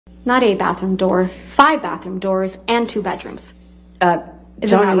Not a bathroom door, 5 bathroom doors, and 2 bedrooms.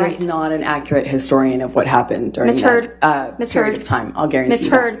 Johnny is not an accurate historian of what happened during that period of time. I'll guarantee Ms.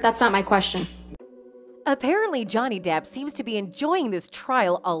 Heard, that's not my question. Apparently, Johnny Depp seems to be enjoying this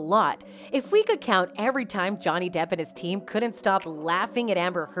trial a lot. If we could count every time Johnny Depp and his team couldn't stop laughing at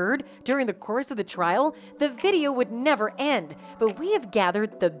Amber Heard during the course of the trial, the video would never end. But we have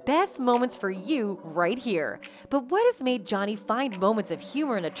gathered the best moments for you right here. But what has made Johnny find moments of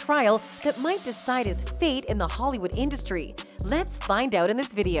humor in a trial that might decide his fate in the Hollywood industry? Let's find out in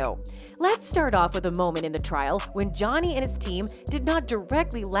this video. Let's start off with a moment in the trial when Johnny and his team did not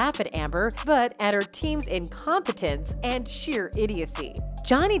directly laugh at Amber, but at her team's incompetence and sheer idiocy.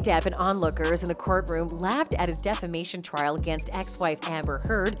 Johnny Depp and onlookers in the courtroom laughed at his defamation trial against ex-wife Amber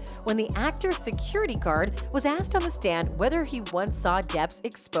Heard when the actor's security guard was asked on the stand whether he once saw Depp's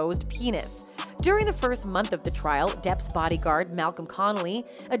exposed penis. During the first month of the trial, Depp's bodyguard, Malcolm Connolly,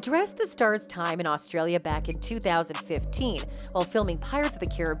 addressed the star's time in Australia back in 2015 while filming Pirates of the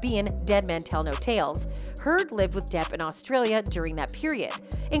Caribbean: Dead Men Tell No Tales. Heard lived with Depp in Australia during that period.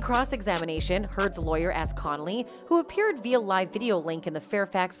 In cross-examination, Heard's lawyer asked Connolly, who appeared via live video link in the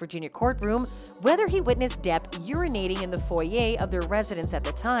Fairfax, Virginia courtroom, whether he witnessed Depp urinating in the foyer of their residence at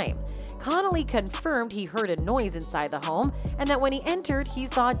the time. Connolly confirmed he heard a noise inside the home and that when he entered, he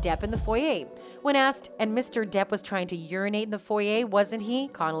saw Depp in the foyer. When asked, and Mr. Depp was trying to urinate in the foyer, wasn't he?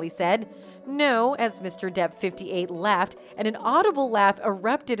 Connolly said. No, as Mr. Depp 58 laughed, and an audible laugh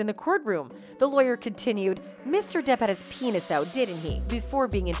erupted in the courtroom. The lawyer continued, Mr. Depp had his penis out, didn't he? Before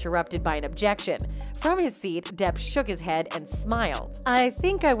being interrupted by an objection. From his seat, Depp shook his head and smiled. I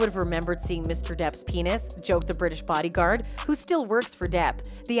think I would have remembered seeing Mr. Depp's penis, joked the British bodyguard, who still works for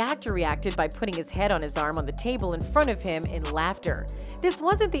Depp. The actor reacted by putting his head on his arm on the table in front of him in laughter. This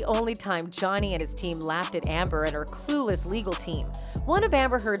wasn't the only time Johnny and his team laughed at Amber and her clueless legal team. One of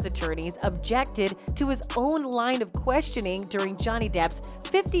Amber Heard's attorneys objected to his own line of questioning during Johnny Depp's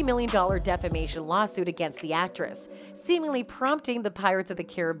 $50 million defamation lawsuit against the actress, seemingly prompting the Pirates of the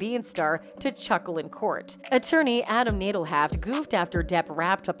Caribbean star to chuckle in court. Attorney Adam Nadelhaft goofed after Depp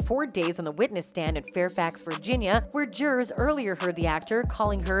wrapped up 4 days on the witness stand in Fairfax, Virginia, where jurors earlier heard the actor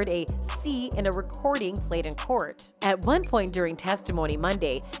calling Heard a C in a recording played in court. At one point during testimony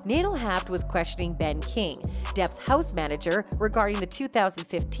Monday, Nadelhaft was questioning Ben King, Depp's house manager, regarding the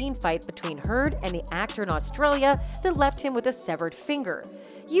 2015 fight between Heard and the actor in Australia that left him with a severed finger.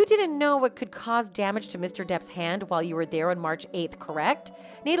 You didn't know what could cause damage to Mr. Depp's hand while you were there on March 8th, correct?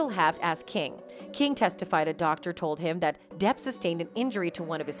 Nadelhaft asked King. King testified a doctor told him that Depp sustained an injury to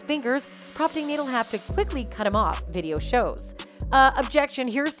one of his fingers, prompting Nadelhaft to quickly cut him off, video shows. Objection,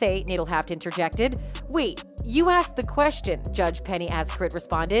 hearsay, Nadelhaft interjected. Wait, you asked the question, Judge Penny Askrit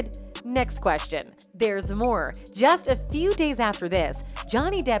responded. Next question. There's more. Just a few days after this,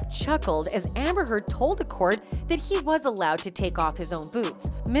 Johnny Depp chuckled as Amber Heard told the court that he was allowed to take off his own boots.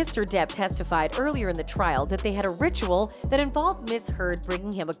 Mr. Depp testified earlier in the trial that they had a ritual that involved Miss Heard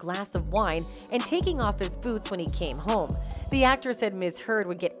bringing him a glass of wine and taking off his boots when he came home. The actor said Miss Heard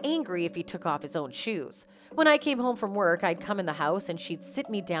would get angry if he took off his own shoes. When I came home from work, I'd come in the house and she'd sit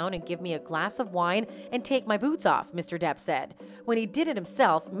me down and give me a glass of wine and take my boots off, Mr. Depp said. When he did it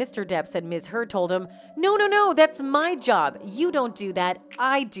himself, Mr. Depp said Ms. Heard told him, No, that's my job. You don't do that,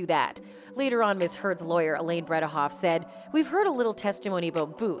 I do that. Later on, Ms. Heard's lawyer, Elaine Bredehoff, said, We've heard a little testimony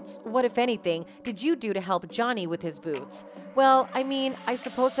about boots. What, if anything, did you do to help Johnny with his boots? Well, I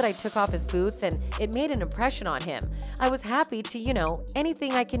suppose that I took off his boots and it made an impression on him. I was happy to,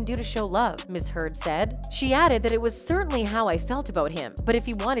 anything I can do to show love, Ms. Heard said. She added that it was certainly how I felt about him, but if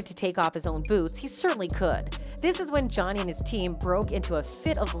he wanted to take off his own boots, he certainly could. This is when Johnny and his team broke into a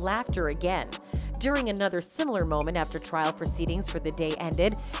fit of laughter again. During another similar moment after trial proceedings for the day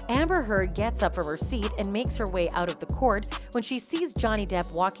ended, Amber Heard gets up from her seat and makes her way out of the court when she sees Johnny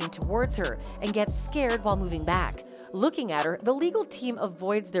Depp walking towards her and gets scared while moving back. Looking at her, the legal team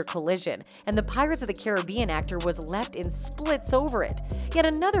avoids their collision, and the Pirates of the Caribbean actor was left in splits over it. Yet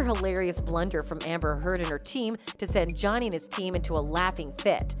another hilarious blunder from Amber Heard and her team to send Johnny and his team into a laughing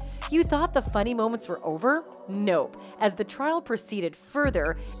fit. You thought the funny moments were over? Nope. As the trial proceeded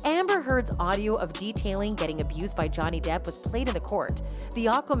further, Amber Heard's audio of detailing getting abused by Johnny Depp was played in the court. The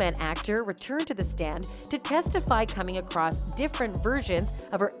Aquaman actor returned to the stand to testify, coming across different versions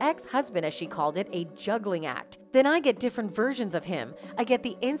of her ex-husband, as she called it, a juggling act. Then I get different versions of him. I get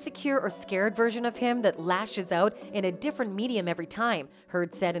the insecure or scared version of him that lashes out in a different medium every time,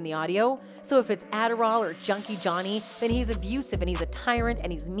 Heard said in the audio. So if it's Adderall or Junkie Johnny, then he's abusive and he's a tyrant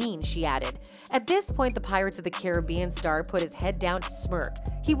and he's mean, she added. At this point, the Pirates Pirates of the Caribbean star put his head down to smirk.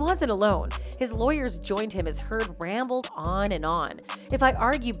 He wasn't alone. His lawyers joined him as Heard rambled on and on. "If I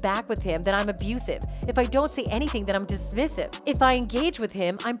argue back with him, then I'm abusive. If I don't say anything, then I'm dismissive. If I engage with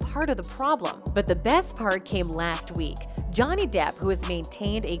him, I'm part of the problem." But the best part came last week. Johnny Depp, who has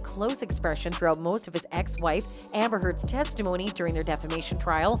maintained a close expression throughout most of his ex-wife Amber Heard's testimony during their defamation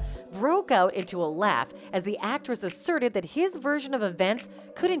trial, broke out into a laugh as the actress asserted that his version of events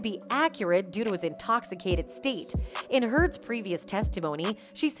couldn't be accurate due to his intoxicated state. In Heard's previous testimony,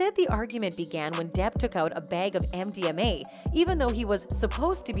 she said the argument began when Depp took out a bag of MDMA, even though he was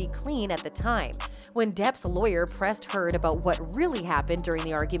supposed to be clean at the time. When Depp's lawyer pressed Heard about what really happened during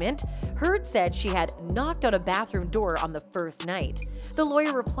the argument, Heard said she had knocked on a bathroom door on the first night. The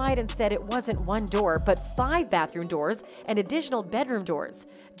lawyer replied and said it wasn't one door, but 5 bathroom doors and additional bedroom doors.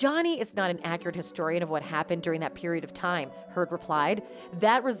 "Johnny is not an accurate historian of what happened during that period of time," Heard replied.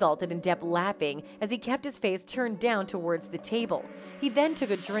 That resulted in Depp laughing as he kept his face turned down towards the table. He then took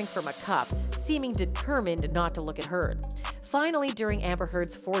a drink from a cup, seeming determined not to look at Heard. Finally, during Amber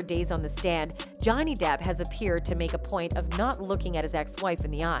Heard's 4 days on the stand, Johnny Depp has appeared to make a point of not looking at his ex-wife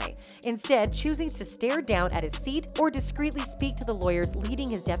in the eye, instead choosing to stare down at his seat or discreetly speak to the lawyers leading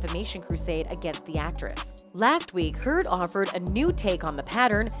his defamation crusade against the actress. Last week, Heard offered a new take on the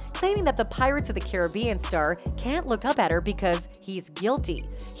pattern, claiming that the Pirates of the Caribbean star can't look up at her because he's guilty.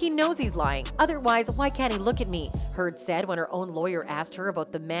 "He knows he's lying, otherwise why can't he look at me?" Heard said when her own lawyer asked her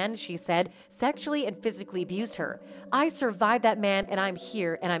about the man she said sexually and physically abused her. "I survived that man and I'm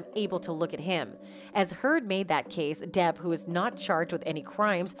here and I'm able to look at him." As Heard made that case, Depp, who is not charged with any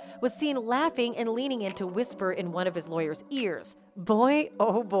crimes, was seen laughing and leaning in to whisper in one of his lawyer's ears. Boy,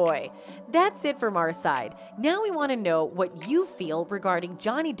 oh boy. That's it from our side. Now we want to know what you feel regarding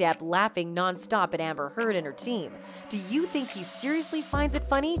Johnny Depp laughing nonstop at Amber Heard and her team. Do you think he seriously finds it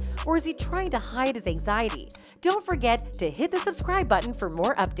funny, or is he trying to hide his anxiety? Don't forget to hit the subscribe button for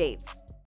more updates.